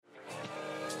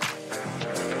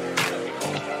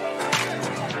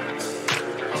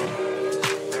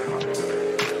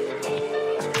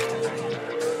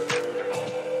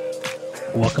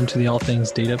Welcome to the All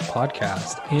Things Data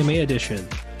Podcast, AMA edition.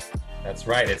 That's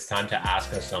right. It's time to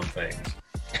ask us some things.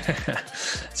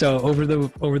 So over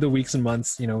the weeks and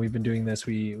months, we've been doing this.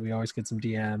 We always get some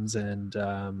DMs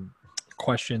and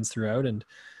questions throughout, and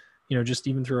just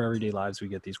even through our everyday lives, we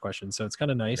get these questions. So it's kind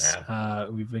of nice. Yeah.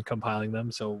 We've been compiling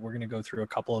them, so we're going to go through a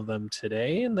couple of them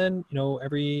today, and then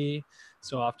every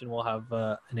so often we'll have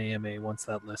an AMA. Once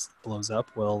that list blows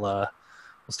up, we'll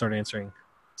start answering.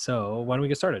 So why don't we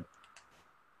get started?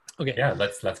 Okay. Yeah,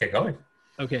 let's get going.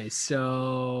 Okay,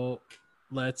 so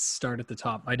let's start at the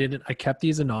top. I kept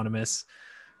these anonymous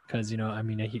because, you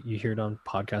hear it on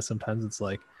podcasts sometimes. It's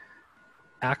like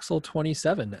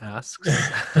Axel27 asks.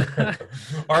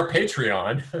 Our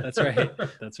Patreon.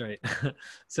 That's right.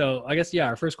 So I guess,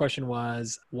 our first question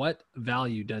was, what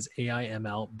value does AI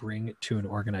ML bring to an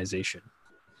organization?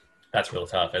 That's real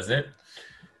tough, isn't it?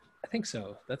 I think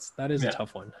so. That is a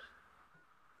tough one.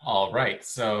 All right.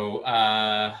 So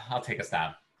I'll take a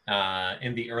stab.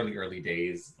 In the early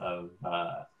days of,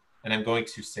 and I'm going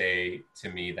to say to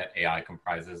me that AI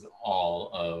comprises all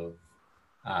of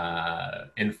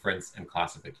inference and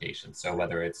classification. So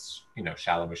whether it's,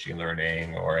 shallow machine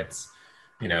learning or it's,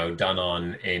 done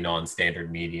on a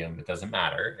non-standard medium, it doesn't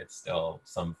matter. It's still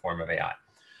some form of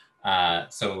AI.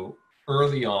 So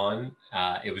early on,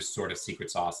 it was sort of secret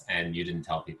sauce and you didn't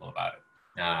tell people about it.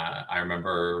 I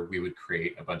remember we would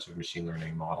create a bunch of machine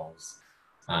learning models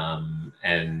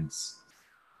and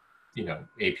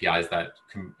APIs that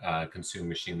consume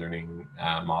machine learning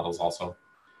models also,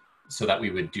 so that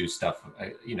we would do stuff,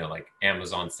 like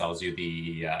Amazon sells you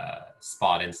the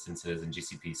spot instances and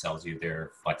GCP sells you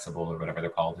their flexible or whatever they're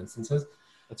called instances.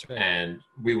 That's right. And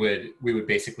we would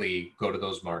basically go to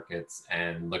those markets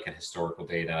and look at historical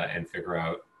data and figure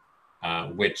out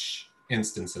which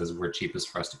instances were cheapest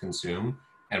for us to consume,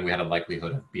 and we had a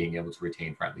likelihood of being able to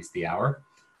retain for at least the hour,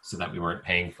 so that we weren't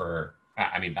paying for,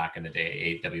 back in the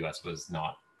day, AWS was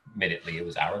not minutely, it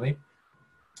was hourly.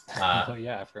 I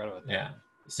forgot about that. Yeah.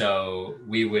 So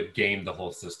we would game the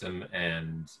whole system,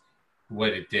 and what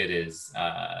it did is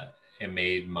it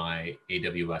made my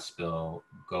AWS bill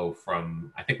go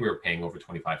from, I think we were paying over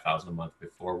 $25,000 a month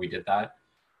before we did that.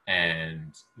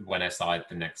 And when I saw it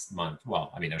the next month,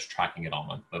 I was tracking it all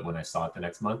month, but when I saw it the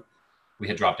next month, we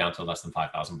had dropped down to less than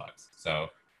 $5,000. So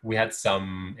we had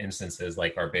some instances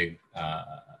like our big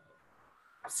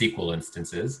SQL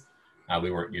instances. We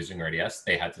weren't using RDS.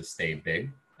 They had to stay big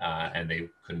and they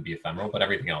couldn't be ephemeral, but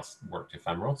everything else worked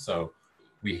ephemeral. So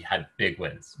we had big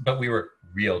wins, but we were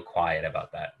real quiet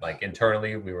about that. Like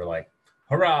internally, we were like,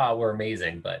 hurrah, we're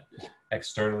amazing. But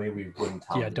externally, we wouldn't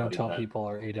tell. Yeah, don't tell people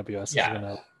our AWS is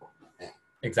gonna.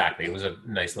 Exactly. It was a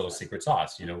nice little secret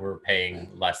sauce. We're paying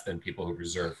less than people who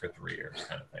reserve for 3 years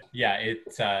kind of thing. Yeah,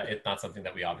 it's not something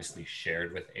that we obviously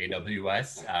shared with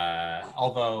AWS,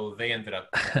 although they ended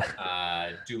up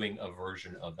doing a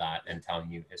version of that and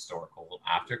telling you historical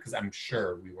after, because I'm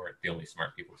sure we weren't the only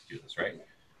smart people to do this, right?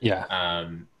 Yeah.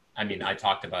 I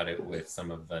talked about it with some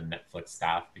of the Netflix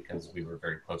staff because we were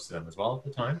very close to them as well at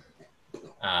the time.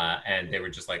 And they were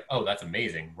just like, oh, that's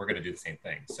amazing. We're going to do the same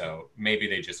thing. So maybe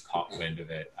they just caught wind of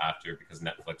it after, because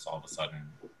Netflix all of a sudden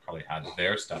probably had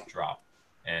their stuff drop.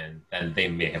 And then they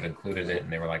may have included it.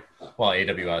 And they were like, well,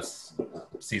 AWS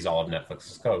sees all of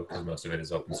Netflix's code because most of it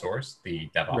is open source, the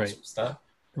DevOps stuff.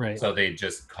 Right. So they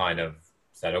just kind of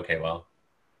said, okay, well,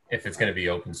 if it's going to be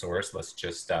open source, let's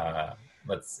just,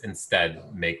 let's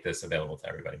instead make this available to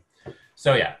everybody.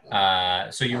 So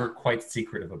so you were quite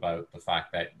secretive about the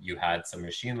fact that you had some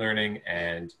machine learning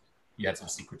and you had some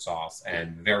secret sauce,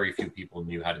 and very few people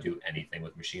knew how to do anything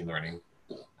with machine learning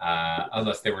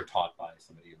unless they were taught by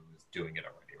somebody who was doing it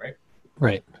already, right?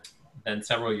 Right. Then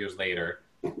several years later,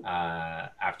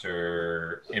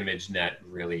 after ImageNet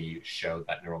really showed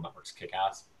that neural networks kick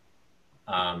ass,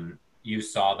 you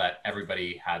saw that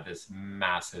everybody had this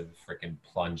massive freaking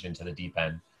plunge into the deep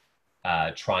end,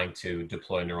 trying to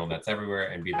deploy neural nets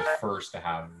everywhere and be the first to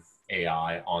have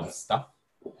AI on stuff.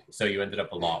 So you ended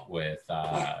up a lot with,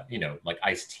 like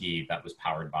Ice-T that was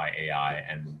powered by AI,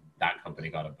 and that company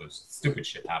got a boost. Stupid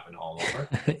shit happened all over.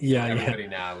 Everybody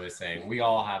now is saying we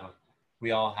all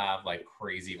have like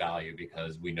crazy value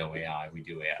because we know AI, we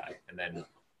do AI. And then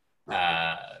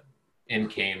in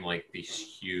came like this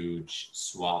huge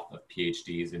swath of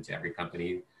PhDs into every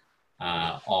company,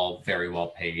 all very well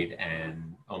paid,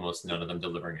 and almost none of them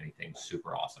delivering anything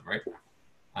super awesome, right?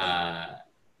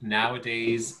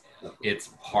 Nowadays, it's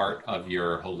part of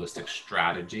your holistic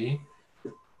strategy.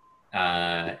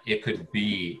 It could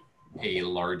be a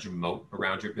large moat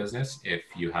around your business if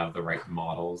you have the right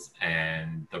models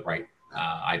and the right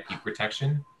IP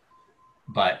protection,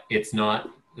 but it's not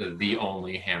the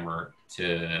only hammer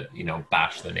to, you know,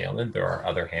 bash the nail in. There are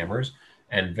other hammers,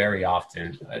 and very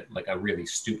often, like a really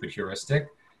stupid heuristic,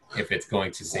 if it's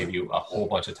going to save you a whole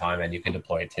bunch of time and you can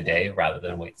deploy it today rather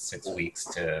than wait 6 weeks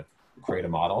to create a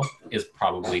model, is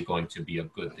probably going to be a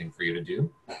good thing for you to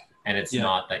do. And it's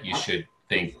not that you should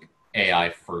think AI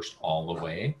first all the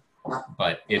way,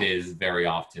 but it is very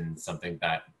often something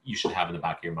that you should have in the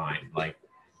back of your mind. Like,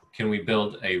 can we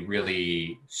build a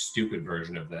really stupid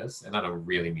version of this? And I don't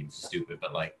really mean stupid,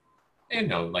 but like, you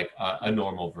know, like a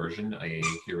normal version, a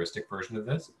heuristic version of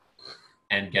this,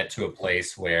 and get to a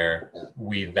place where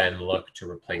we then look to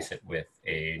replace it with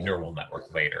a neural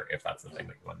network later, if that's the thing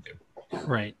that you want to do.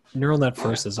 Right. Neural net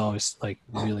first is always like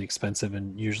really expensive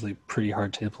and usually pretty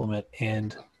hard to implement.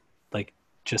 And like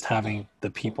just having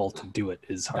the people to do it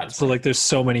is hard. So like there's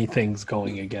so many things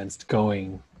going against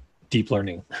going deep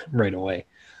learning right away.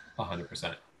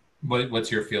 100%.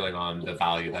 What's your feeling on the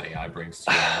value that AI brings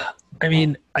to you? I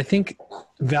mean, I think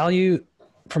value,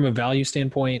 from a value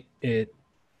standpoint,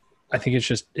 I think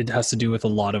it has to do with a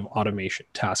lot of automation,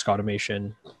 task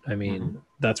automation. I mean,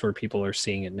 that's where people are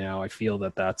seeing it now. I feel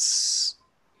that that's,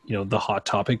 you know, the hot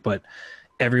topic, but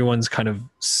everyone's kind of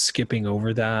skipping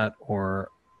over that, or,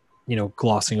 you know,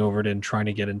 glossing over it and trying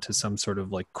to get into some sort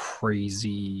of like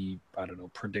crazy, I don't know,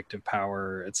 predictive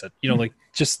power, etc. You know, like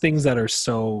just things that are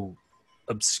so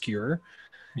obscure.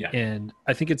 Yeah. And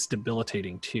I think it's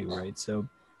debilitating too, right? So,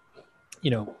 you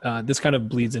know, this kind of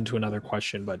bleeds into another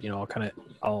question, but, you know,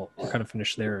 I'll kind of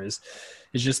finish there is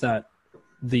just that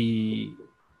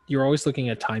you're always looking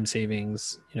at time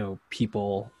savings, you know,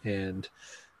 people, and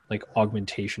like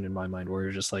augmentation in my mind, where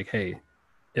you're just like, hey,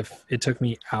 if it took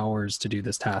me hours to do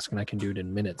this task and I can do it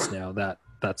in minutes now,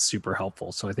 that's super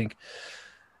helpful. So I think,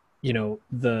 you know,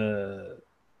 the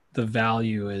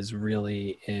value is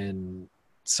really in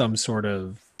some sort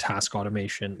of task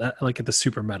automation, like at the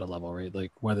super meta level, right?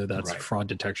 Like whether that's fraud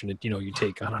detection, you know, you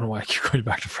take, I don't know why I keep going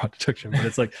back to fraud detection, but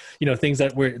it's like, you know, things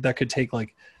that could take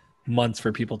like months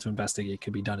for people to investigate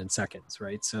could be done in seconds,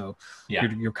 right? So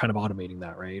you're kind of automating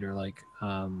that, right? Or like,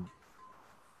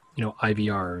 you know,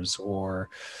 IVRs or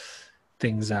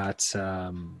things that,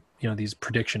 you know, these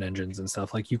prediction engines and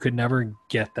stuff, like you could never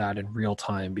get that in real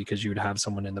time because you would have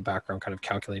someone in the background kind of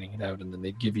calculating it out, and then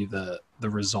they'd give you the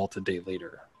result a day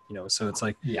later, you know? So it's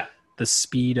like the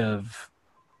speed of,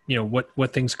 you know,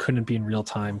 what things couldn't be in real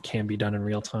time can be done in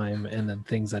real time, and then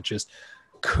things that just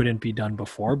couldn't be done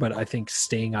before. But I think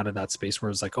staying out of that space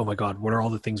where it's like, oh my God, what are all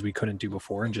the things we couldn't do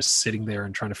before, and just sitting there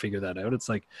and trying to figure that out. It's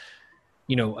like,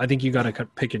 you know, I think you got to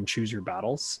pick and choose your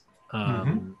battles.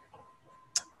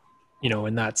 You know,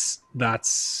 and that's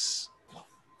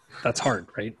hard,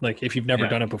 right? Like if you've never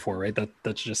done it before, right?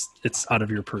 That's just, it's out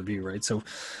of your purview, right? So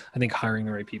I think hiring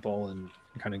the right people and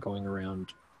kind of going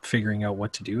around figuring out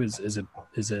what to do is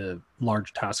a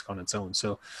large task on its own.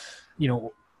 So, you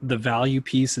know, the value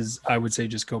piece is, I would say,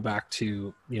 just go back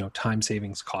to, you know, time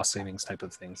savings, cost savings type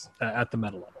of things at the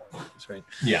meta level, right?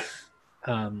 Yeah.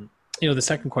 You know, the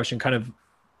second question kind of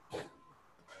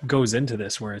goes into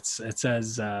this, where it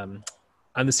says,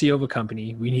 I'm the CEO of a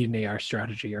company. We need an AI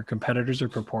strategy. Our competitors are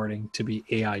purporting to be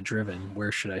AI driven. Where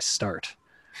should I start?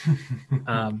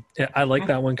 I like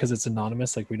that one because it's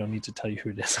anonymous. Like we don't need to tell you who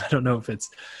it is. I don't know if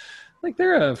it's like,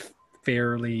 they're a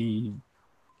fairly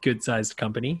good sized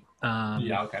company.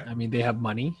 Okay. I mean, they have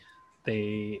money,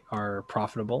 they are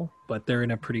profitable, but they're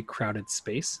in a pretty crowded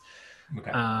space.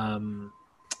 Okay.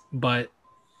 But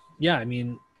yeah, I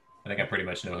mean, I think I pretty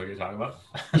much know who you're talking about.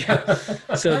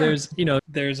 Yeah. So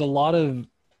there's a lot of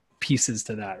pieces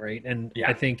to that, right? And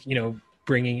I think, you know,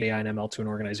 bringing AI and ML to an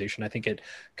organization, I think it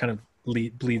kind of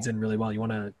bleeds in really well. You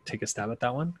want to take a stab at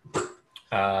that one?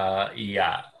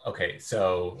 Yeah. Okay.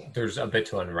 So there's a bit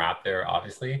to unwrap there,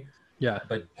 obviously. Yeah.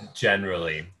 But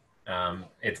generally,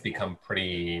 it's become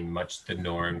pretty much the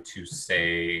norm to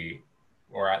say,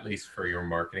 or at least for your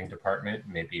marketing department,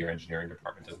 maybe your engineering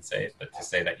department doesn't say it, but to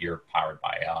say that you're powered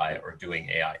by AI or doing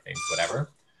AI things, whatever.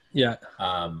 Yeah.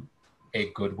 A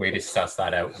good way to suss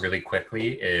that out really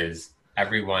quickly is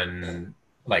everyone,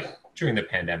 like during the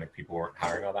pandemic, people weren't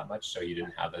hiring all that much, so you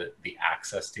didn't have the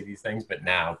access to these things, but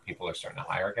now people are starting to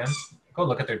hire again. Go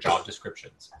look at their job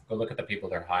descriptions. Go look at the people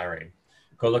they're hiring.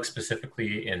 Go look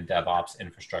specifically in DevOps,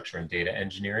 infrastructure, and data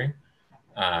engineering.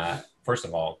 First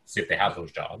of all, see if they have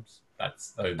those jobs.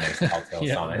 That's a nice telltale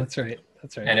sign. That's right.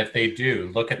 And if they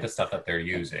do, look at the stuff that they're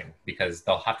using, because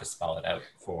they'll have to spell it out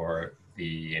for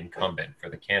the incumbent, for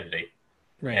the candidate.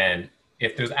 Right. And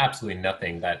if there's absolutely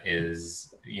nothing that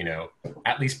is, you know,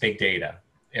 at least big data,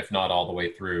 if not all the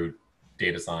way through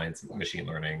data science, machine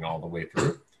learning, all the way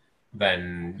through,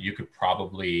 then you could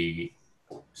probably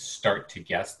start to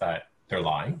guess that they're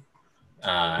lying.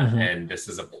 And this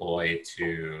is a ploy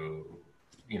to,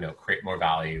 create more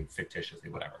value fictitiously,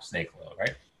 whatever, snake oil,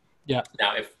 right? Yeah.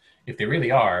 Now, if they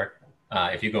really are,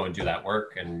 if you go and do that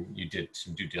work and you did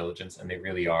some due diligence and they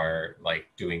really are like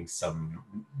doing some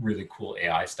really cool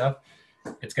AI stuff,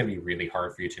 it's going to be really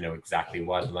hard for you to know exactly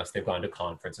what, unless they've gone to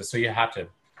conferences. So you have to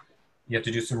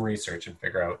do some research and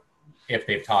figure out if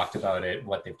they've talked about it,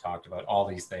 what they've talked about, all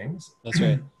these things. That's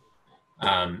right.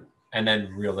 And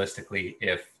then realistically,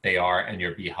 if they are and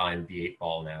you're behind the 8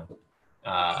 ball now,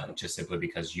 just simply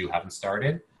because you haven't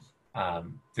started,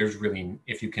 there's really,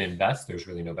 if you can invest, there's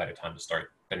really no better time to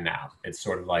start than now. It's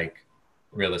sort of like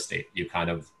real estate. You kind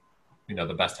of,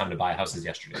 the best time to buy a house is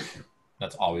yesterday.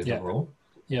 That's always the rule.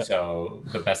 Yeah. So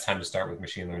the best time to start with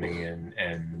machine learning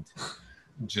and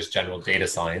just general data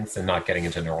science, and not getting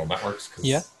into neural networks,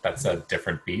 because that's a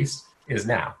different beast, is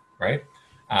now, right?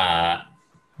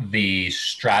 The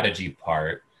strategy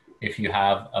part, if you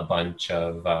have a bunch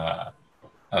of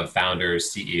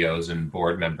founders, CEOs, and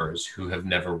board members who have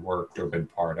never worked or been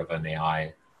part of an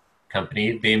AI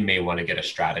company, they may want to get a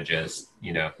strategist.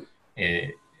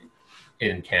 In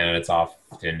Canada, it's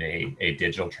often a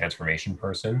digital transformation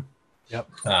person.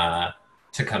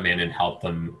 To come in and help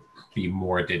them be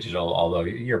more digital, although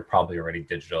you're probably already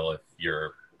digital if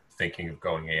you're thinking of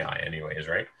going AI anyways,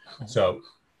 right? So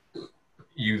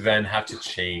you then have to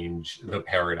change the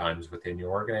paradigms within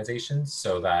your organization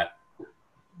so that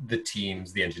the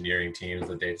teams, the engineering teams,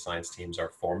 the data science teams are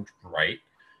formed right,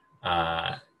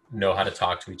 know how to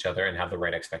talk to each other and have the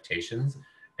right expectations.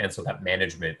 And so that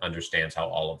management understands how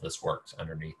all of this works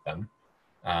underneath them.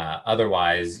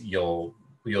 Otherwise, you'll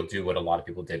do what a lot of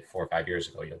people did 4 or 5 years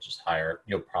ago.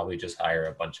 You'll probably just hire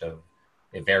a bunch of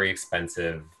very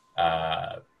expensive,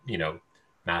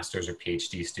 master's or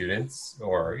PhD students,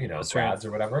 or, grads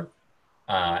or whatever.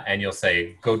 And you'll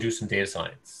say, go do some data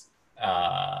science.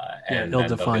 And then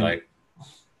they'll be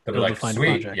like,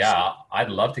 sweet. Projects. Yeah, I'd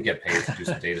love to get paid to do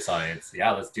some data science.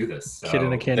 Yeah, let's do this. So kid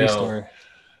in a candy store.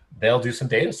 They'll do some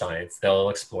data science. They'll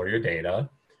explore your data.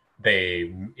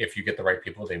 If you get the right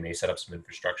people, they may set up some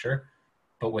infrastructure.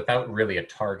 But without really a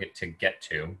target to get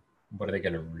to, what are they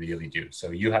going to really do?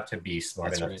 So you have to be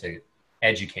smart enough to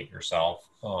educate yourself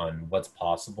on what's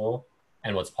possible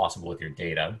and what's possible with your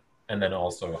data, and then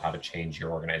also how to change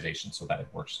your organization so that it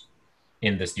works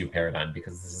in this new paradigm,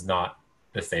 because this is not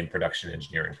the same production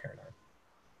engineering paradigm.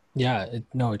 Yeah,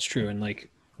 it's true. And like,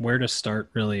 where to start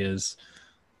really is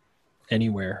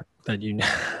anywhere that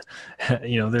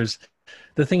there's,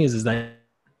 the thing is that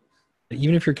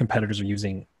even if your competitors are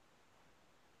using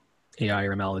AI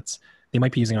or ML, they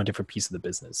might be using it on a different piece of the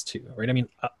business too, right? I mean,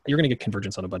 you're going to get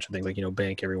convergence on a bunch of things, like,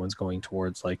 bank, everyone's going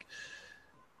towards like,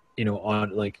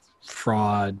 on like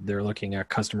fraud, they're looking at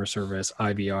customer service,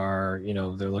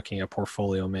 IVR, they're looking at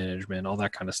portfolio management, all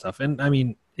that kind of stuff. And I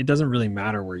mean, it doesn't really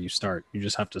matter where you start. You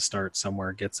just have to start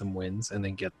somewhere, get some wins, and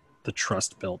then get the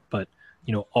trust built. But,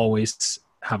 always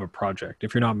have a project.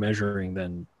 If you're not measuring,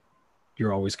 then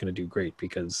you're always going to do great,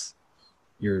 because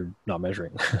you're not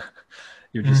measuring.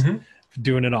 You're just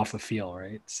doing it off the feel,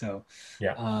 right? So,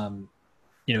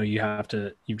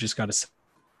 you've just got to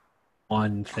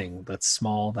one thing that's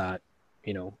small that,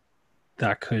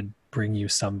 that could bring you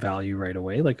some value right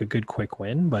away, like a good quick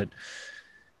win. But,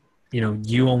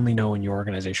 you only know in your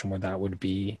organization where that would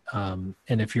be. And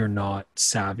if you're not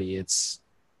savvy,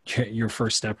 your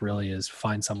first step really is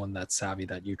find someone that's savvy,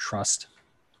 that you trust,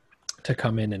 to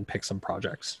come in and pick some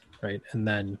projects, right? And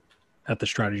then at the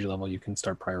strategy level, you can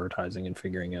start prioritizing and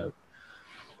figuring out,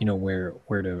 where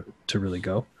to really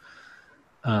go.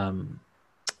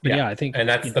 I think, and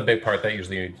that's the big part that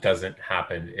usually doesn't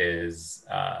happen, is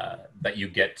that you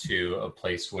get to a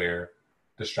place where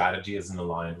the strategy isn't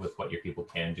aligned with what your people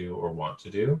can do or want to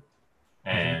do.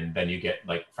 And then you get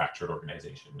like fractured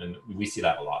organization. And we see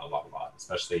that a lot,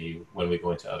 especially when we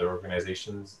go into other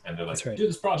organizations and they're like, do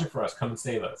this project for us, come and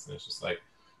save us. And it's just like,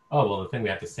 oh, well, the thing we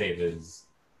have to save is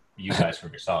you guys from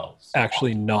yourselves.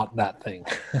 Actually not that thing.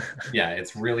 Yeah,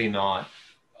 it's really not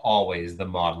always the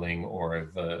modeling or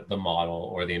the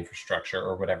model or the infrastructure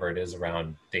or whatever it is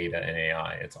around data and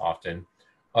AI. It's often,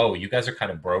 oh, you guys are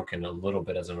kind of broken a little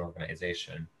bit as an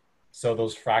organization. So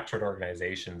those fractured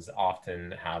organizations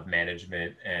often have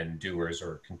management and doers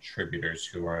or contributors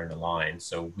who aren't aligned.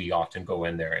 So we often go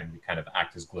in there and we kind of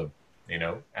act as glue,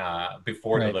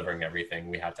 before delivering everything,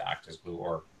 we have to act as glue,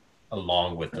 or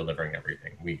along with delivering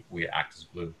everything, we act as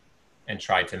glue and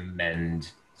try to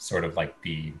mend sort of like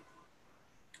the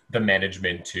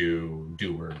management to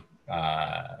doer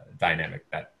dynamic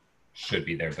that should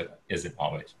be there, but isn't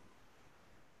always.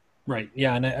 Right.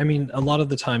 Yeah. And I mean, a lot of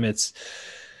the time it's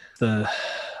the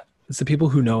it's the people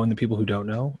who know and the people who don't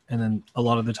know. And then a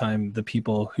lot of the time, the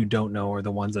people who don't know are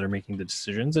the ones that are making the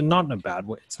decisions, and not in a bad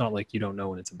way. It's not like you don't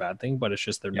know and it's a bad thing, but it's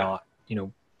just they're Yeah.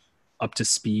 not, up to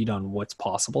speed on what's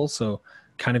possible. So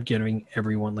kind of getting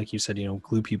everyone, like you said,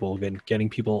 glue people, getting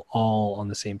people all on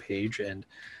the same page and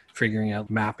figuring out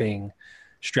mapping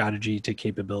strategy to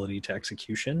capability to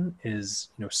execution is,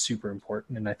 super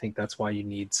important. And I think that's why you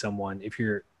need someone, if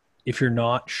you're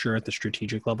not sure at the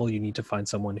strategic level, you need to find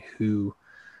someone who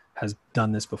has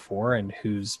done this before and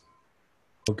who's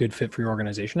a good fit for your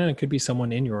organization. And it could be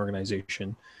someone in your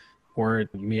organization, or you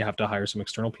may have to hire some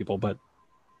external people, but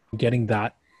getting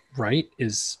that right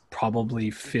is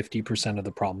probably 50% of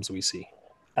the problems we see,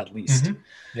 at least.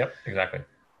 Mm-hmm. Yep, exactly.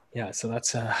 Yeah, so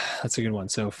that's a good one.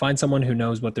 So find someone who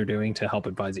knows what they're doing to help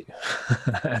advise you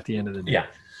at the end of the day.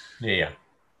 Yeah.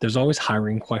 There's always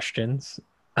hiring questions,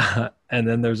 and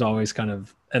then there's always and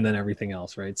then everything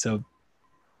else, right? So,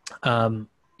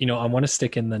 I want to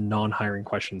stick in the non-hiring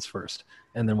questions first,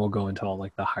 and then we'll go into all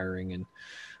like the hiring and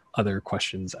other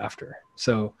questions after.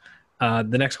 So,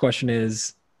 the next question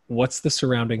is, what's the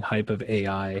surrounding hype of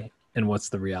AI, and what's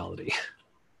the reality?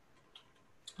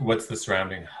 What's the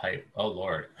surrounding hype? Oh,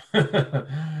 Lord.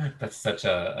 That's such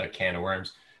a can of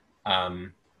worms.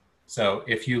 So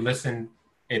if you listen,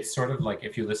 it's sort of like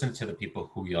if you listen to the people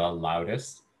who yell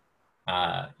loudest,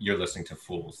 you're listening to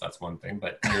fools. That's one thing.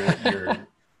 But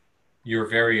you're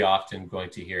very often going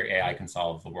to hear AI can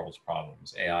solve the world's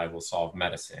problems. AI will solve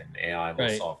medicine. AI will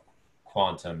solve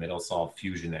quantum. It'll solve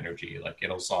fusion energy. Like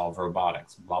it'll solve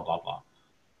robotics, blah, blah, blah.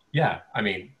 Yeah. I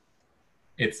mean,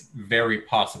 it's very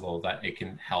possible that it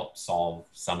can help solve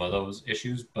some of those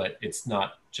issues, but it's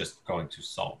not just going to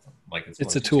solve them. Like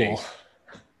it's a tool.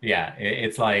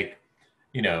 It's like,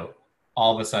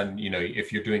 all of a sudden,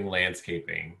 if you're doing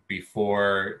landscaping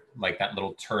before like that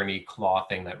little turny claw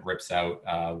thing that rips out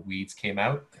weeds came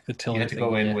out, the tiller you had to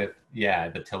go in with,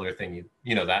 the tiller thing,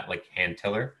 that like hand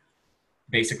tiller.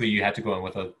 Basically, you had to go in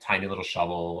with a tiny little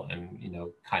shovel and,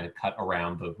 kind of cut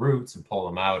around the roots and pull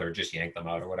them out or just yank them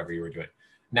out or whatever you were doing.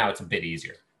 Now it's a bit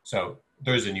easier. So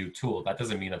there's a new tool. That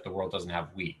doesn't mean that the world doesn't have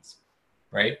weeds,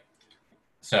 right?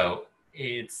 So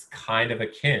it's kind of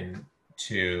akin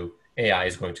to AI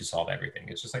is going to solve everything.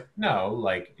 It's just like, no,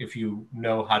 like if you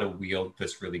know how to wield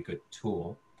this really good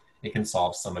tool, it can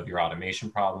solve some of your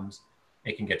automation problems.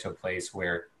 It can get to a place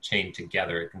where chained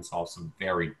together, it can solve some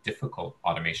very difficult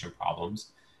automation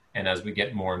problems. And as we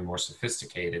get more and more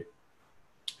sophisticated,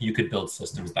 you could build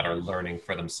systems that are learning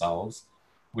for themselves,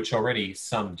 which already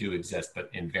some do exist, but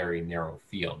in very narrow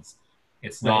fields.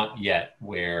 It's not yet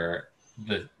where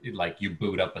you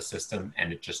boot up a system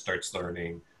and it just starts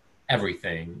learning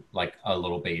everything like a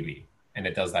little baby, and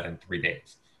it does that in 3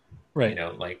 days. Right.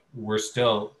 We're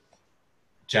still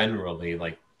generally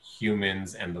like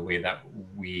humans, and the way that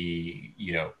we,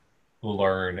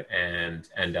 learn and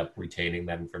end up retaining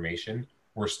that information,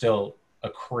 we're still a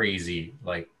crazy,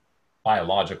 like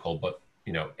biological, but,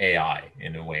 AI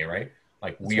in a way, right?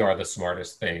 Like we are the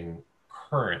smartest thing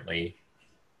currently,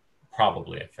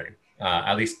 probably, I think,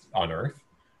 at least on Earth.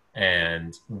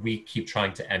 And we keep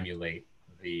trying to emulate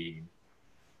the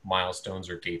milestones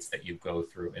or gates that you go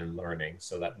through in learning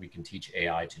so that we can teach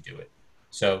AI to do it.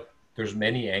 So there's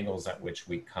many angles at which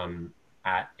we come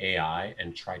at AI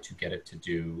and try to get it to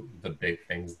do the big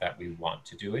things that we want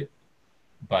to do it.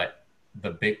 But the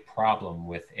big problem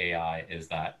with AI is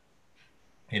that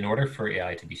in order for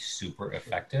AI to be super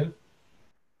effective,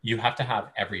 you have to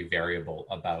have every variable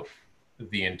about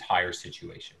the entire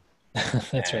situation.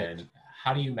 That's and right.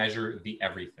 How do you measure the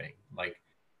everything? Like,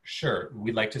 sure,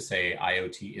 we'd like to say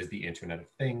IoT is the Internet of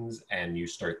Things, and you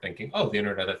start thinking, oh, the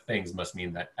Internet of Things must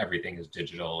mean that everything is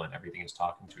digital and everything is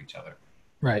talking to each other.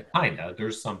 Right. Kinda,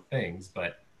 there's some things,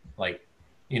 but like,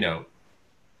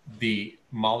 the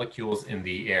molecules in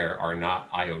the air are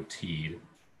not IoT,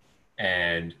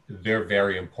 and they're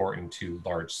very important to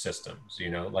large systems.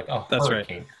 Like a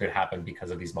hurricane could happen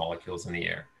because of these molecules in the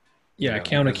air. Yeah,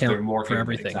 account for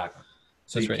everything. Exactly.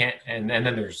 So That's you can't, and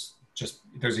then there's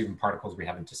even particles we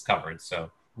haven't discovered,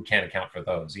 so we can't account for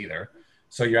those either.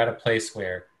 So you're at a place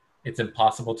where it's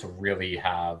impossible to really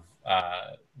have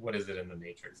what is it in the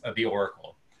Matrix? The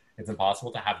Oracle. It's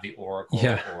impossible to have the Oracle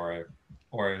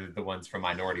or the ones from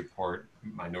Minority Report.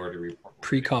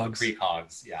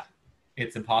 Precogs, yeah.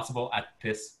 It's impossible at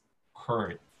this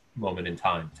current moment in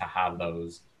time to have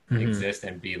those exist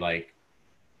and be like,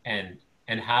 and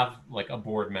have like a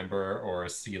board member or a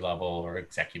C-level or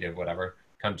executive, whatever,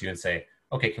 come to you and say,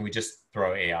 okay, can we just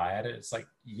throw AI at it? It's like,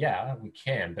 yeah, we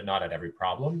can, but not at every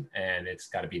problem. And it's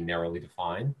got to be narrowly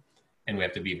defined. And we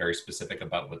have to be very specific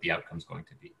about what the outcome's going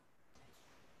to be.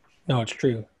 No, it's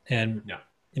true. And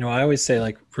I always say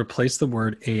like replace the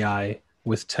word AI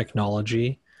with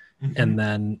technology Mm-hmm. and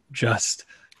then just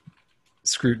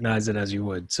scrutinize it as you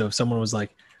would. So if someone was like,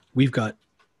 we've got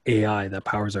AI that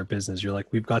powers our business, you're like,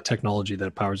 we've got technology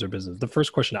that powers our business. The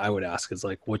first question I would ask is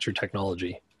like, what's your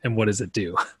technology and what does it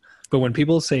do? But when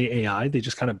people say AI, they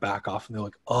just kind of back off and they're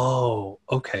like, oh,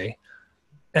 okay.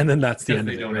 And then that's the Because end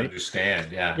they of it, don't right?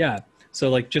 understand. Yeah. Yeah. So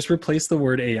like just replace the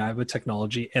word AI with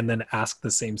technology and then ask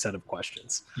the same set of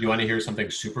questions. You want to hear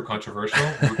something super controversial?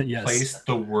 Yes. Replace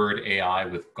the word AI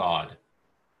with God.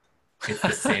 It's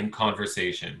the same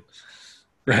conversation.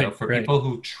 Right. For Right. people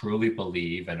who truly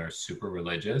believe and are super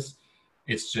religious,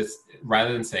 it's just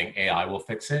rather than saying AI will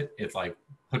fix it, it's like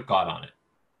put God on it,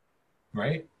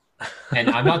 right?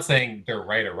 And I'm not saying they're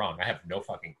right or wrong. I have no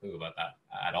fucking clue about that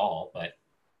at all. But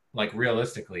like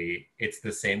realistically, it's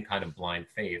the same kind of blind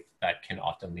faith that can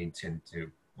often lead into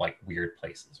like weird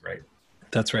places, right?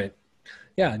 That's right.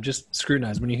 Yeah. Just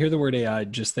scrutinize. When you hear the word AI,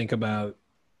 just think about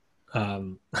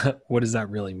what does that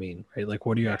really mean, right? Like,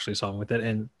 what are you Yeah. actually solving with it?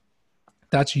 And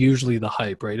that's usually the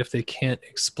hype, right? If they can't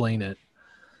explain it,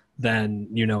 then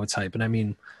it's hype. And I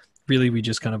mean, really, we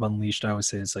just kind of unleashed. I always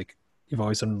say it's like you've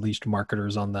always unleashed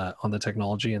marketers on the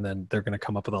technology, and then they're going to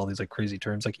come up with all these like crazy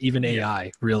terms. Like even Yeah.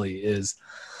 AI really is,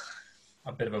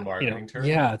 A bit of a marketing term.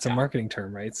 yeah, it's a Yeah. marketing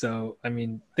term, right? So I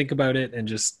mean, think about it and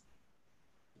just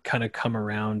kind of come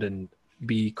around and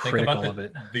be Think about critical of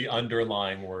it. the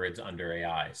underlying words under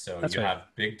AI. So That's you right. have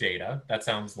big data. That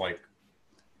sounds like,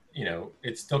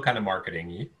 it's still kind of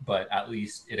marketing, but at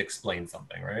least it explains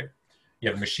something, right? You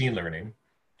have machine learning.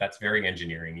 That's very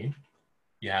engineering.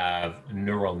 You have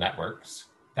neural networks.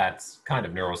 That's kind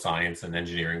of neuroscience and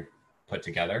engineering put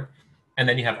together. And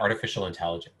then you have artificial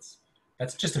intelligence.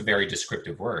 That's just a very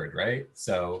descriptive word, right?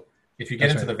 So if you get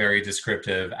That's into right. the very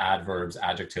descriptive adverbs,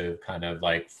 adjective kind of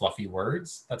like fluffy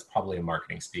words, that's probably a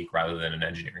marketing speak rather than an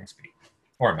engineering speak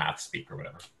or a math speak or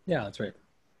whatever. Yeah, that's right.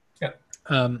 Yeah.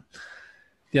 Um,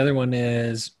 the other one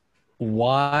is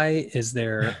why is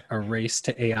there a race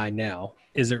to AI now?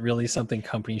 Is it really something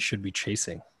companies should be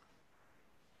chasing?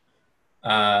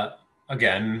 Uh,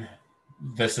 Again,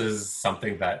 this is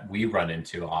something that we run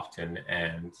into often.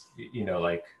 And,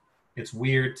 like it's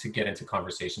weird to get into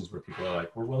conversations where people are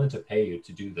like, we're willing to pay you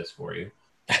to do this for you.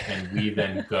 And we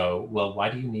then go, well, why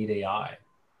do you need AI?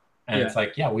 And Yeah, it's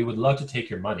like, yeah, we would love to take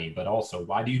your money, but also,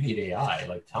 why do you need AI?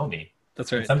 Like, tell me.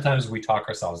 that's And right. sometimes we talk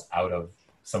ourselves out of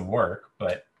some work,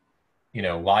 but,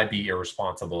 why be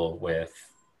irresponsible with,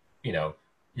 you know,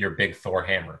 your big Thor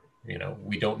hammer?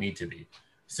 We don't need to be.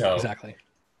 So Exactly.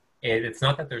 it's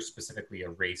not that there's specifically a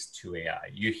race to AI.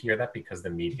 You hear that because the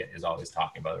media is always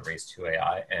talking about a race to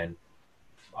AI. And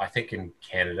I think in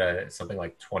Canada, something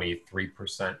like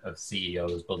 23% of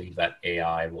CEOs believe that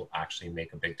AI will actually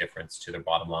make a big difference to their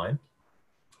bottom line.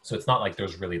 So it's not like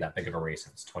there's really that big of a race.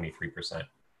 It's 23%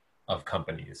 of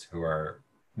companies who are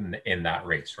in that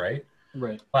race, right?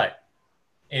 Right. But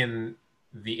in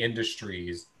the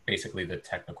industries, basically the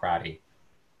technocracy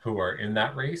who are in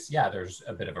that race, yeah, there's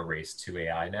a bit of a race to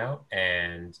AI now.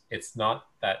 And it's not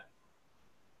that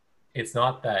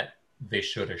they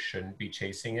should or shouldn't be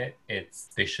chasing it. It's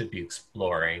they should be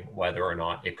exploring whether or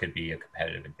not it could be a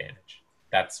competitive advantage.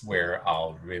 That's where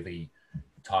I'll really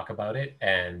talk about it.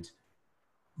 And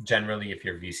generally, if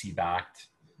you're VC backed,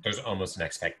 there's almost an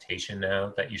expectation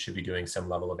now that you should be doing some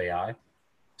level of AI. Right.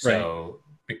 So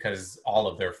because all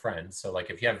of their friends, so like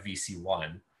if you have VC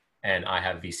one and I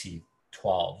have VC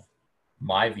 12,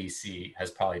 my VC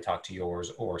has probably talked to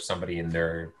yours or somebody in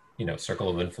their circle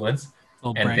of influence,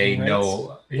 Little and they bragging rights.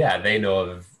 know, yeah, they know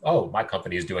of, oh, my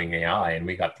company is doing AI and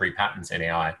we got 3 patents in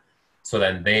AI. So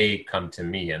then they come to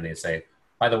me and they say,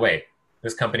 by the way,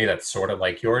 this company that's sort of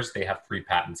like yours, they have 3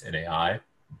 patents in AI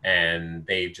and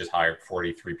they just hired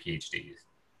 43 PhDs.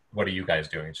 What are you guys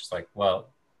doing? It's just like, well,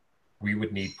 we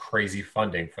would need crazy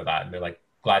funding for that. And they're like,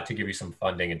 glad to give you some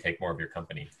funding and take more of your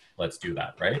company. Let's do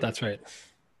that, right? That's right.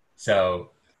 So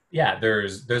yeah,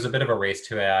 there's a bit of a race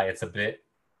to AI. It's a bit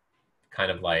kind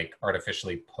of like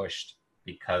artificially pushed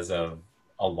because of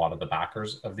a lot of the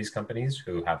backers of these companies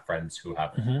who have friends who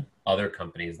have Hmm. other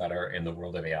companies that are in the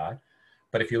world of AI.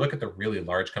 But if you look at the really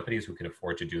large companies who can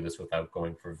afford to do this without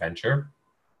going for venture,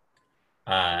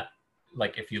 uh,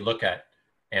 like if you look at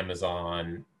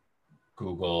Amazon,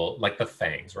 Google, like the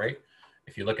FANGs, right?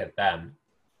 If you look at them,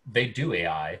 they do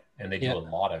AI and they do Yeah. a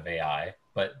lot of AI,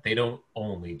 but they don't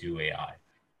only do AI.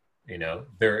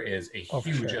 There is a Oh, for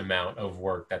huge sure. amount of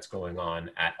work that's going on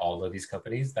at all of these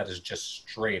companies that is just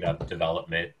straight up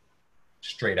development,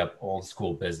 straight up old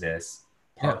school business,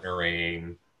 Yeah.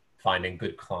 partnering, finding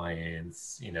good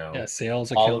clients, Yeah.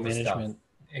 Sales, all account of the stuff. management.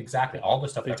 exactly. All the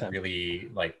stuff Big that time. really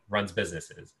like runs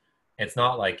businesses. It's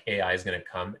not like AI is going to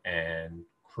come and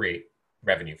create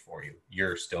revenue for you.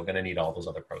 You're still going to need all those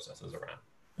other processes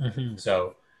around. Hmm.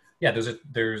 So yeah,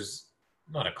 there's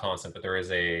not a constant, but there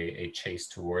is a chase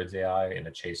towards AI and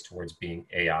a chase towards being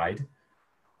AI'd,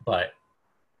 but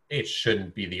it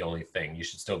shouldn't be the only thing. You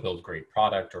should still build great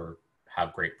product or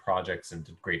have great projects and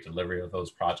great delivery of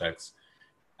those projects,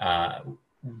 uh,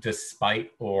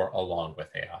 despite or along with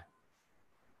AI.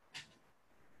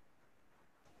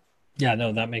 Yeah,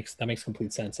 no, that makes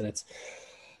complete sense. And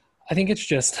I think it's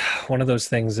just one of those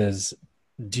things is,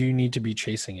 do you need to be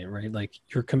chasing it, right? Like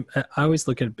I always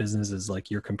look at business as like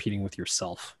you're competing with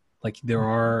yourself. Like there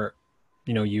are,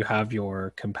 you have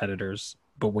your competitors,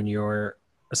 but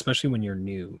especially when you're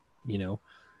new, you know,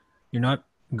 you're not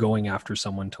going after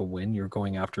someone to win. You're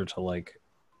going after to like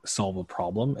solve a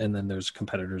problem. And then there's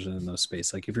competitors in those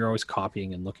space. Like if you're always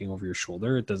copying and looking over your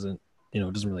shoulder, it doesn't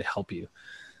really help you.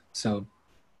 So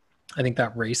I think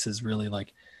that race is really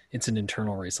like, it's an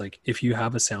internal race. Like if you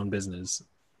have a sound business,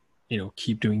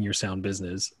 keep doing your sound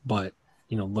business, but,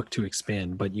 look to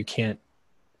expand, but you can't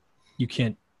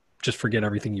just forget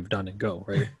everything you've done and go,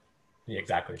 right? Yeah,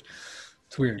 exactly.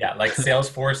 It's weird. Yeah, like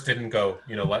Salesforce didn't go,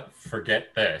 you know what,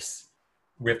 forget this.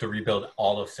 We have to rebuild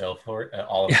all of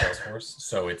Salesforce,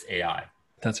 so it's AI.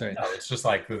 That's right. No, it's just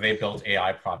like they built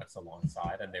AI products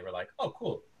alongside, and they were like, oh,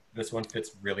 cool, this one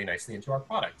fits really nicely into our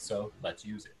product, so let's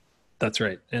use it. That's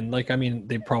right. And like, I mean,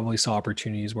 they probably saw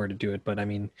opportunities where to do it, but I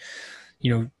mean,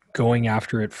 going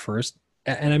after it first.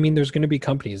 And I mean, there's going to be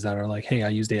companies that are like, hey, I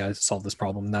used AI to solve this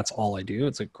problem. And that's all I do.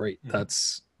 It's like, great. Mhm.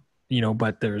 That's,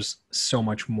 but there's so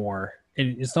much more.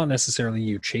 And it's not necessarily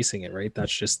you chasing it, right?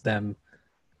 That's just them.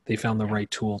 They found the right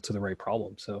tool to the right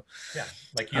problem. So, Yeah,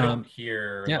 like you don't um,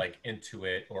 hear yeah, like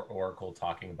Intuit or Oracle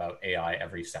talking about AI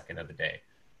every second of the day.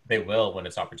 They will when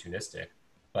it's opportunistic,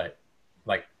 but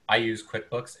like I use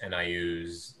QuickBooks and I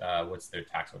use what's their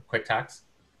tax one? QuickTax.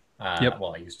 yep,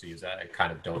 Well, I used to use that. I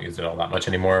kind of don't use it all that much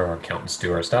anymore, or accountants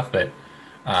do our stuff, but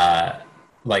uh,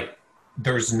 like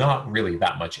there's not really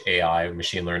that much AI,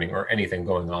 machine learning, or anything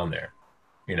going on there.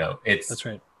 It's that's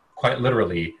right. quite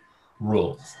literally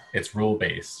rules. It's rule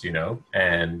based,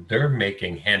 and they're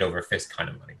making hand over fist kind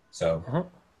of money. So, Uh-huh.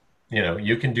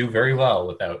 you can do very well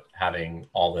without having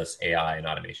all this AI and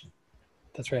automation.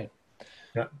 That's right.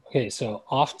 Yeah. Okay, so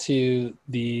off to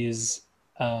these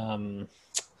um,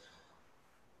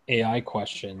 AI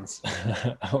questions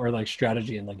or like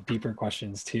strategy and like deeper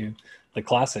questions to the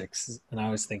classics. And I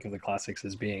always think of the classics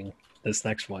as being this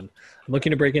next one. I'm looking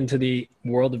to break into the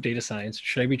world of data science.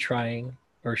 Should I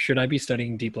be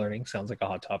studying deep learning? Sounds like a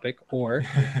hot topic. Or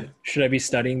should I be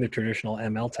studying the traditional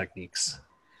ML techniques?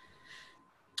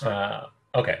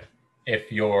 Okay.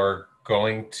 If you're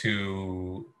going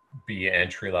to be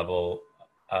entry level,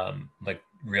 like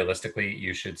realistically,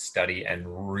 you should study and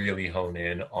really hone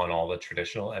in on all the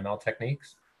traditional ML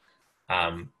techniques.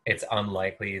 It's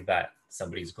unlikely that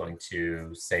somebody's going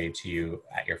to say to you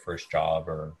at your first job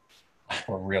or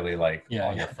really like Yeah,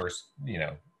 on yeah. your first,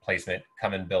 placement,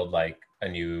 come and build like a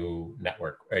new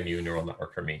network, a new neural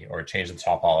network for me, or change the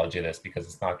topology of this because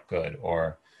it's not good,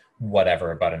 or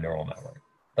whatever about a neural network.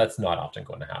 That's not often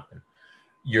going to happen.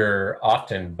 You're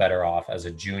often better off as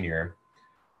a junior,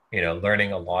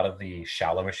 learning a lot of the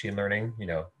shallow machine learning,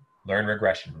 learn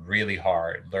regression really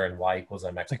hard, learn y equals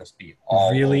mx Like plus b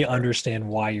all really over. understand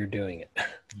why you're doing it.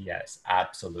 Yes,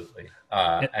 absolutely.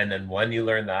 And then when you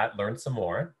learn that, learn some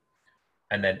more.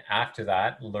 And then after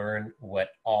that, learn what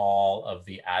all of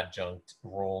the adjunct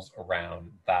roles around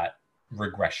that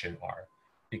regression are.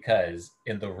 Because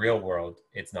in the real world,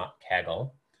 it's not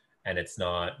Kaggle and it's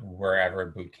not wherever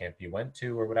boot camp you went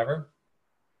to or whatever.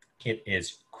 It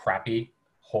is crappy,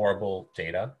 horrible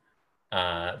data.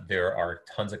 There are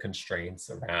tons of constraints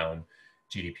around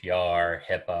GDPR,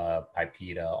 HIPAA,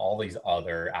 PIPEDA, all these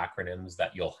other acronyms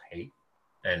that you'll hate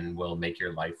and will make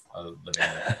your life a living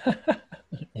nightmare.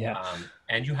 Yeah.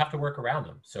 And you have to work around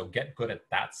them. So get good at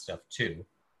that stuff too,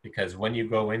 because when you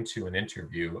go into an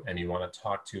interview and you want to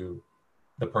talk to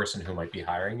the person who might be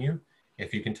hiring you,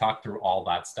 if you can talk through all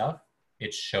that stuff,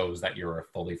 it shows that you're a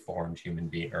fully formed human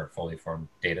being or a fully formed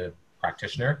data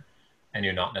practitioner, and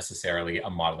you're not necessarily a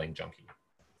modeling junkie.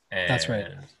 That's right.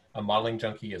 And a modeling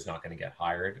junkie is not going to get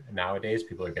hired nowadays.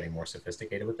 People are getting more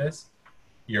sophisticated with this.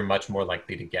 You're much more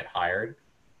likely to get hired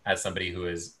as somebody who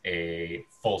is a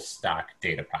full stack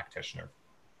data practitioner.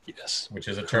 Yes. Which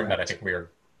is a term that I think we are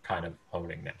kind of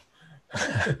honing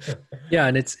now. Yeah,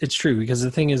 and it's true, because the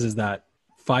thing is that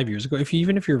 5 years ago,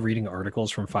 even if you're reading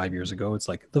articles from 5 years ago, it's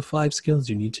like the 5 skills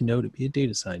you need to know to be a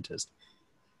data scientist.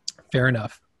 Fair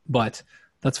enough, but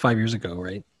that's 5 years ago,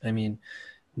 right? I mean,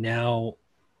 now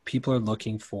people are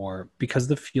looking for, because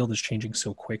the field is changing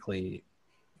so quickly,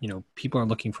 people are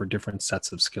looking for different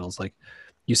sets of skills. Like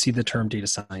you see the term data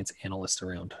science analyst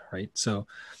around, right? So,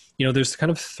 there's kind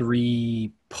of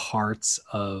three parts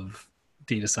of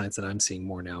data science that I'm seeing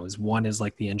more now. Is one is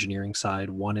like the engineering side,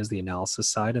 one is the analysis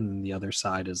side, and then the other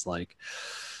side is like,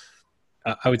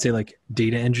 I would say like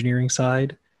data engineering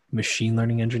side, machine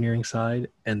learning engineering side,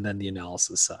 and then the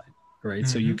analysis side, right?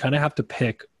 So you kind of have to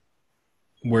pick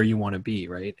where you want to be,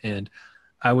 right? And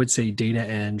I would say data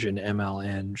eng and ML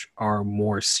eng are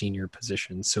more senior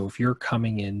positions. So if you're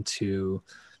coming into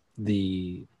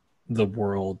the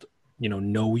world,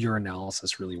 know your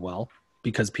analysis really well,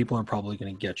 because people are probably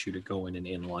going to get you to go in and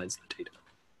analyze the data.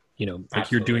 Like Absolutely.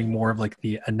 You're doing more of like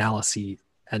the analysis-y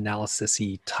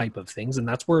type of things, and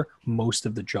that's where most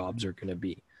of the jobs are going to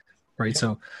be, right? Yeah.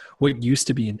 So what used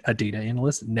to be a data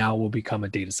analyst now will become a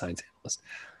data science analyst,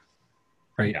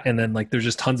 right? Yeah. And then like there's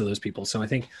just tons of those people. So I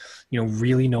think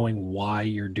really knowing why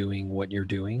you're doing what you're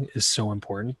doing is so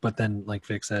important. But then like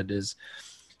Vic said, is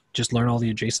just learn all the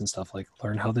adjacent stuff, like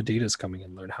learn how the data is coming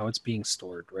in, learn how it's being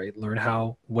stored, right? Learn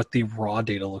what the raw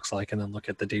data looks like, and then look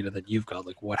at the data that you've got,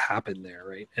 like what happened there,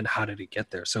 right? And how did it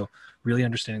get there? So really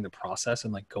understanding the process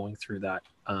and like going through that,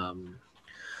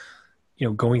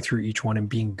 going through each one and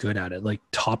being good at it. Like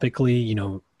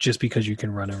topically, just because you can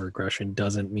run a regression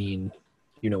doesn't mean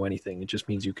you know anything. It just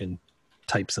means you can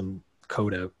type some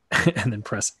code out and then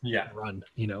press run,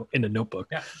 in a notebook.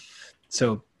 Yeah.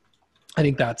 So I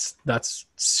think that's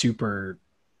super.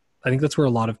 I think that's where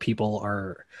a lot of people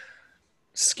are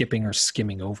skipping or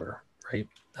skimming over, right?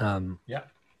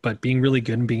 But being really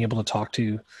good and being able to talk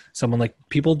to someone, like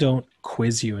people don't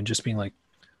quiz you and just being like,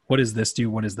 what does this do?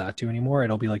 What does that do anymore?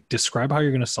 It'll be like, describe how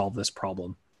you're going to solve this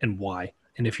problem and why.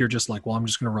 And if you're just like, well, I'm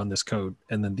just going to run this code,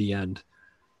 and then the end,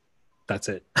 that's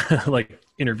it. Like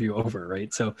interview over,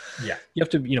 right? So you have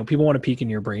to, people want to peek in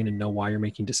your brain and know why you're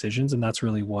making decisions. And that's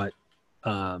really what,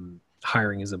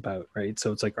 hiring is about, right?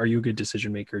 So it's like, are you a good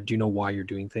decision maker? Do you know why you're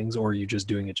doing things, or are you just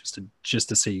doing it just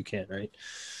to say you can, right?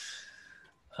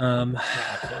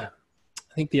 I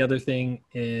think the other thing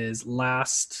is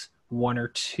last one or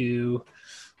two.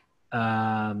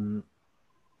 When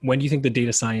do you think the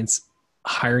data science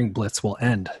hiring blitz will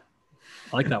end?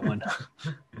 I like that one.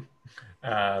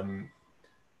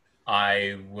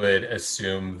 I would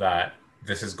assume that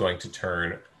this is going to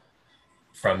turn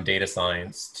from data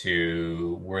science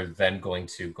to, we're then going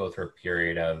to go through a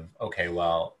period of, okay,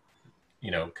 well,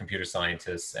 computer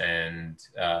scientists and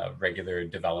regular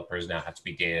developers now have to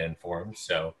be data informed.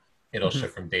 So it'll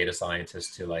shift from data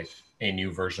scientist to like a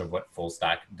new version of what full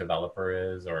stack developer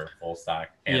is, or full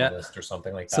stack analyst or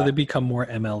something like that. So they become more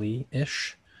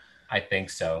MLE-ish? I think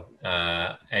so.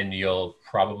 And you'll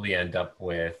probably end up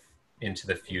with, into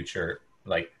the future,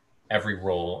 like every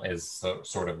role is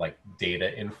sort of like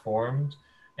data informed,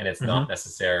 and it's not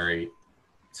necessary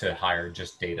to hire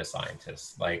just data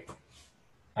scientists. Like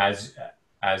as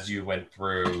you went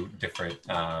through different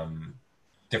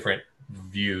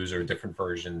views or different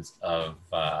versions of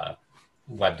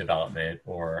web development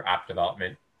or app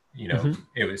development,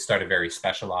 it started very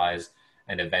specialized,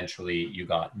 and eventually you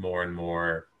got more and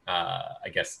more,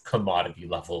 I guess, commodity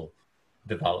level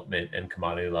development and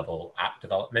commodity level app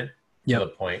development, to the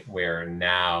point where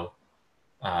now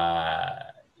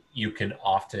you can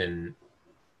often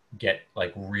get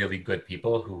like really good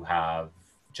people who have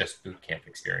just boot camp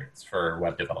experience for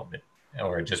web development,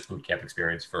 or just boot camp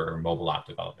experience for mobile app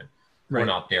development. We're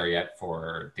not there yet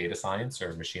for data science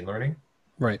or machine learning.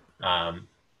 Right.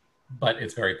 But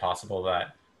it's very possible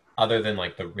that, other than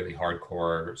like the really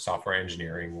hardcore software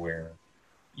engineering where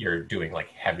you're doing like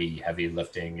heavy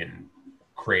lifting and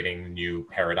creating new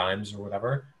paradigms or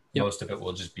whatever, most of it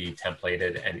will just be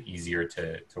templated and easier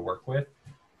to work with.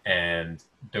 And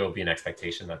there will be an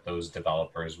expectation that those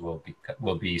developers will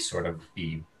be sort of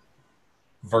the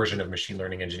version of machine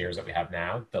learning engineers that we have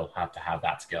now. They'll have to have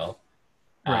that skill,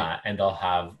 and they'll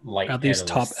have at least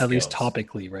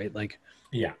topically, right? Like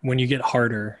when you get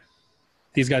harder,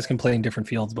 these guys can play in different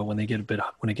fields, but when it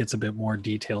gets a bit more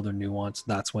detailed or nuanced,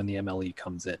 that's when the MLE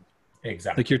comes in.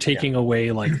 Exactly. Like you're taking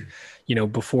away, like,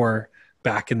 before,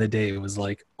 back in the day, it was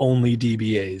like only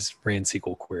DBAs ran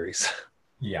SQL queries.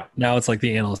 Yeah. Now it's like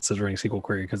the analyst is running SQL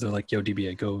query because they're like, yo,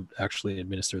 DBA, go actually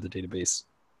administer the database,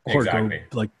 or go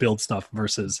like build stuff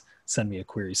versus send me a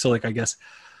query. So like, I guess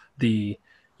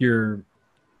you're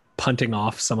punting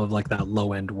off some of like that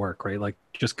low end work, right? Like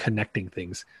just connecting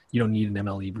things. You don't need an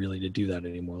MLE really to do that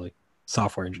anymore. Like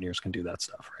software engineers can do that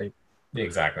stuff, right?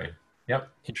 Exactly. Yep.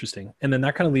 Interesting. And then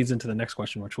that kind of leads into the next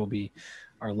question, which will be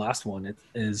our last one. It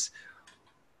is,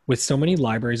 With so many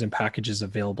libraries and packages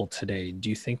available today, do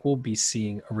you think we'll be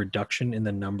seeing a reduction in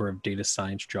the number of data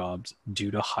science jobs due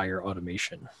to higher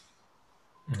automation?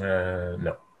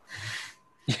 No.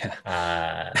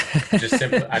 Yeah. Just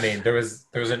simply, I mean, there was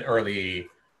an early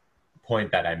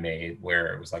point that I made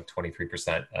where it was like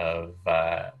 23%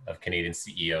 of Canadian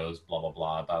CEOs, blah blah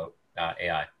blah, about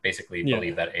AI. Basically, Yeah.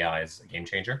 believe that AI is a game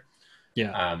changer.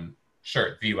 Yeah.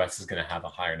 Sure, the US is going to have a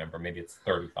higher number, maybe it's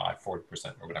 35,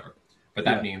 40% or whatever. But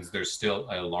that Yeah. means there's still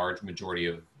a large majority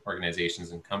of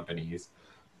organizations and companies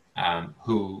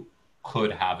who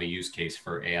could have a use case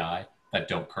for AI that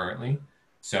don't currently.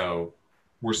 So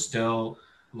we're still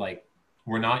like,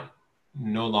 we're not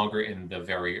no longer in the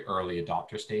very early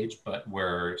adopter stage, but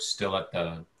we're still at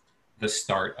the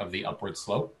start of the upward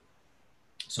slope.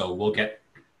 So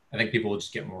I think people will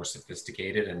just get more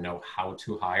sophisticated and know how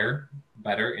to hire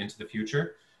better into the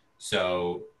future.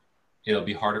 So it'll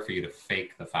be harder for you to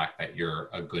fake the fact that you're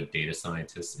a good data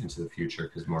scientist into the future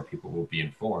because more people will be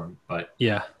informed. But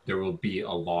Yeah. there will be a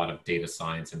lot of data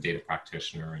science and data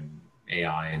practitioner and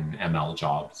AI and ML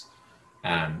jobs.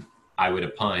 And I would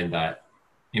opine that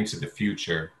into the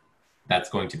future,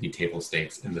 that's going to be table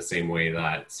stakes in the same way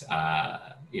that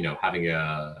having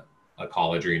a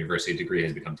college or university degree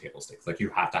has become table stakes. Like you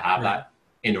have to have Right. that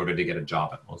in order to get a job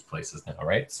at most places now,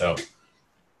 right? So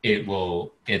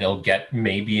it'll get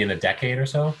maybe in a decade or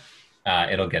so,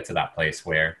 it'll get to that place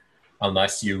where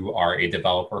unless you are a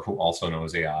developer who also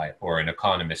knows AI or an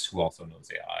economist who also knows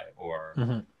AI or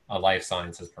Mhm. a life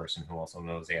sciences person who also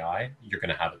knows AI, you're going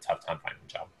to have a tough time finding a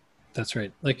job. That's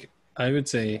right. Like I would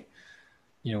say,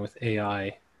 with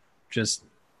AI, just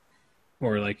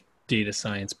or like data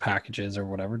science packages or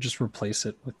whatever, just replace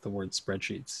it with the word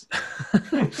spreadsheets.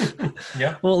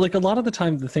 Yeah. Well, like a lot of the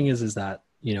time, the thing is that,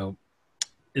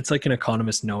 it's like an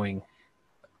economist knowing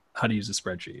how to use a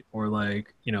spreadsheet or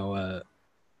like,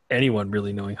 anyone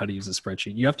really knowing how to use a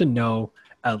spreadsheet. You have to know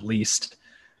at least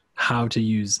how to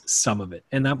use some of it.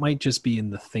 And that might just be in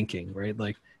the thinking, right?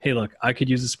 Like, hey, look, I could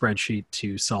use a spreadsheet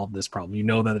to solve this problem. You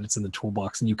know that it's in the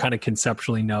toolbox and you kind of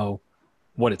conceptually know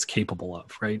what it's capable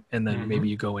of, right? And then maybe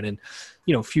you go in and,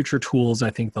 future tools, I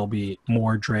think there'll be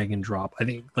more drag and drop. I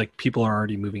think like people are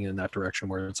already moving in that direction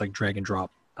where it's like drag and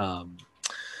drop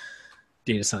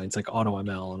data science, like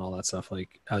AutoML and all that stuff.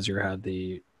 Like Azure had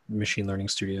the machine learning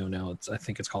studio. Now I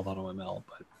think it's called AutoML,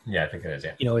 but Yeah, I think it is.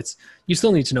 Yeah. You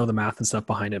still need to know the math and stuff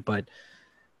behind it, but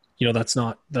that's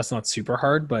not super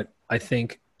hard. But I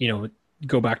think,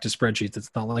 go back to spreadsheets.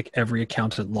 It's not like every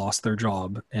accountant lost their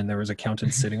job and there was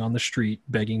accountants sitting on the street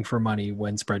begging for money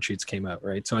when spreadsheets came out,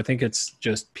 right? So I think it's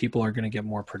just people are going to get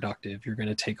more productive. You're going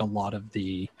to take a lot of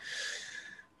the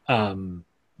kind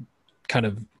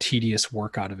of tedious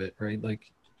work out of it, right?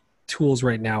 Like tools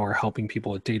right now are helping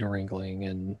people with data wrangling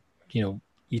and,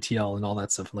 ETL and all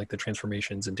that stuff and like the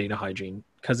transformations and data hygiene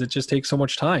because it just takes so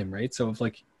much time, right? So if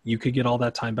like you could get all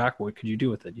that time back, what could you do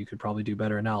with it? You could probably do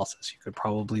better analysis. You could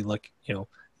probably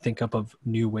think up of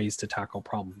new ways to tackle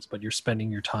problems, but you're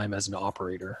spending your time as an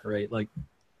operator, right? Like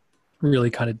really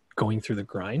kind of going through the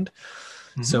grind.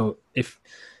 Mm-hmm. So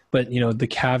the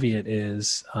caveat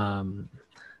is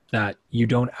that you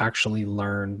don't actually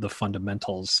learn the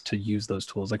fundamentals to use those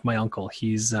tools. Like my uncle,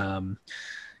 he's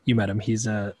you met him. He's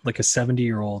like a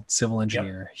 70-year-old civil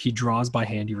engineer. Yep. He draws by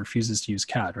hand. He refuses to use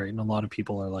CAD, right? And a lot of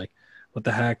people are like, what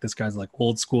the heck? This guy's like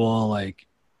old school. Like,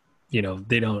 he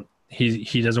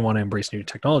doesn't want to embrace new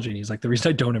technology. And he's like, the reason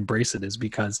I don't embrace it is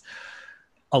because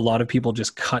a lot of people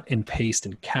just cut and paste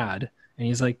in CAD. And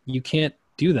he's like, you can't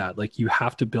do that. Like you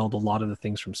have to build a lot of the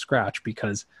things from scratch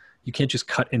because you can't just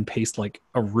cut and paste like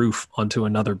a roof onto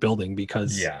another building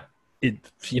because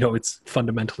it's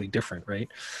fundamentally different, right?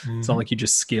 Mm-hmm. It's not like you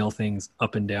just scale things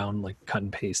up and down, like cut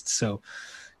and paste. So,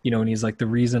 and he's like, the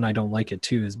reason I don't like it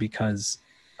too is because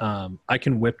I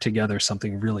can whip together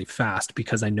something really fast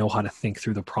because I know how to think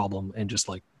through the problem and just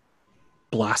like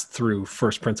blast through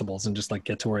first principles and just like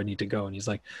get to where I need to go. And he's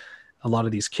like, a lot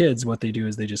of these kids, what they do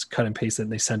is they just cut and paste it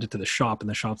and they send it to the shop and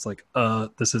the shop's like,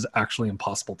 this is actually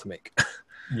impossible to make.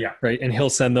 Yeah. Right. And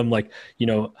he'll send them like,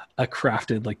 a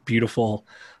crafted, like beautiful,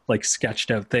 like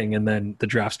sketched out thing. And then the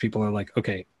drafts people are like,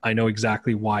 okay, I know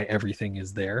exactly why everything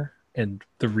is there and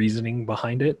the reasoning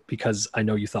behind it because I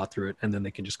know you thought through it, and then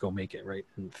they can just go make it, right,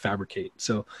 and fabricate.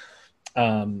 So,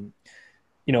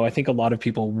 I think a lot of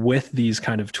people with these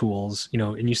kind of tools,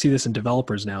 and you see this in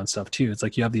developers now and stuff too. It's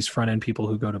like you have these front end people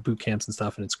who go to boot camps and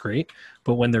stuff and it's great.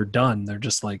 But when they're done, they're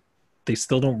just like, they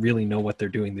still don't really know what they're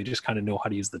doing. They just kind of know how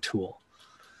to use the tool.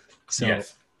 So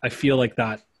yes. I feel like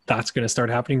that's going to start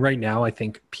happening right now. I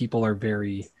think people are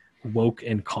very woke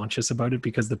and conscious about it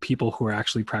because the people who are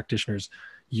actually practitioners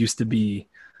used to be,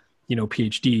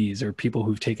 PhDs or people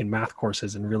who've taken math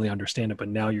courses and really understand it. But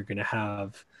now you're going to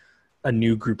have a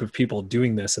new group of people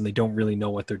doing this and they don't really know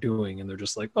what they're doing. And they're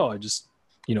just like, oh, I just,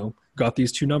 got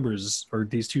these two numbers or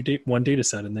these one data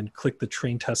set and then click the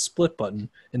train test split button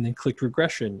and then clicked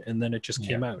regression. And then it just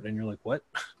came out and you're like, what?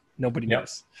 Nobody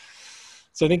knows.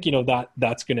 So I think,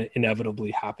 that's going to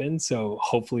inevitably happen. So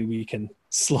hopefully we can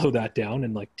slow that down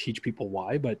and like teach people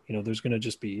why, but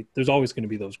there's always going to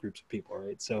be those groups of people.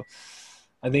 Right. So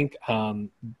I think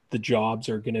the jobs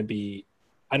are going to be,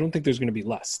 I don't think there's going to be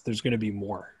less, there's going to be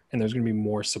more, and there's going to be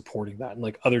more supporting that. And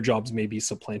like other jobs may be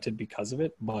supplanted because of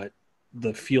it, but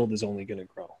the field is only going to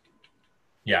grow.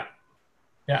 Yeah.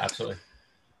 Yeah, absolutely.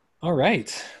 All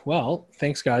right. Well,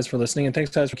 thanks guys for listening, and thanks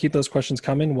guys for keep those questions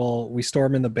coming. We store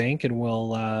them in the bank, and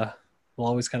we'll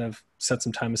always kind of set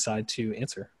some time aside to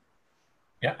answer.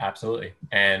 Yeah, absolutely.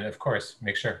 And of course,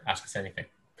 make sure, ask us anything.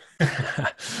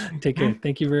 Take care.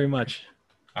 Thank you very much.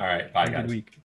 All right. Bye, guys. Good week.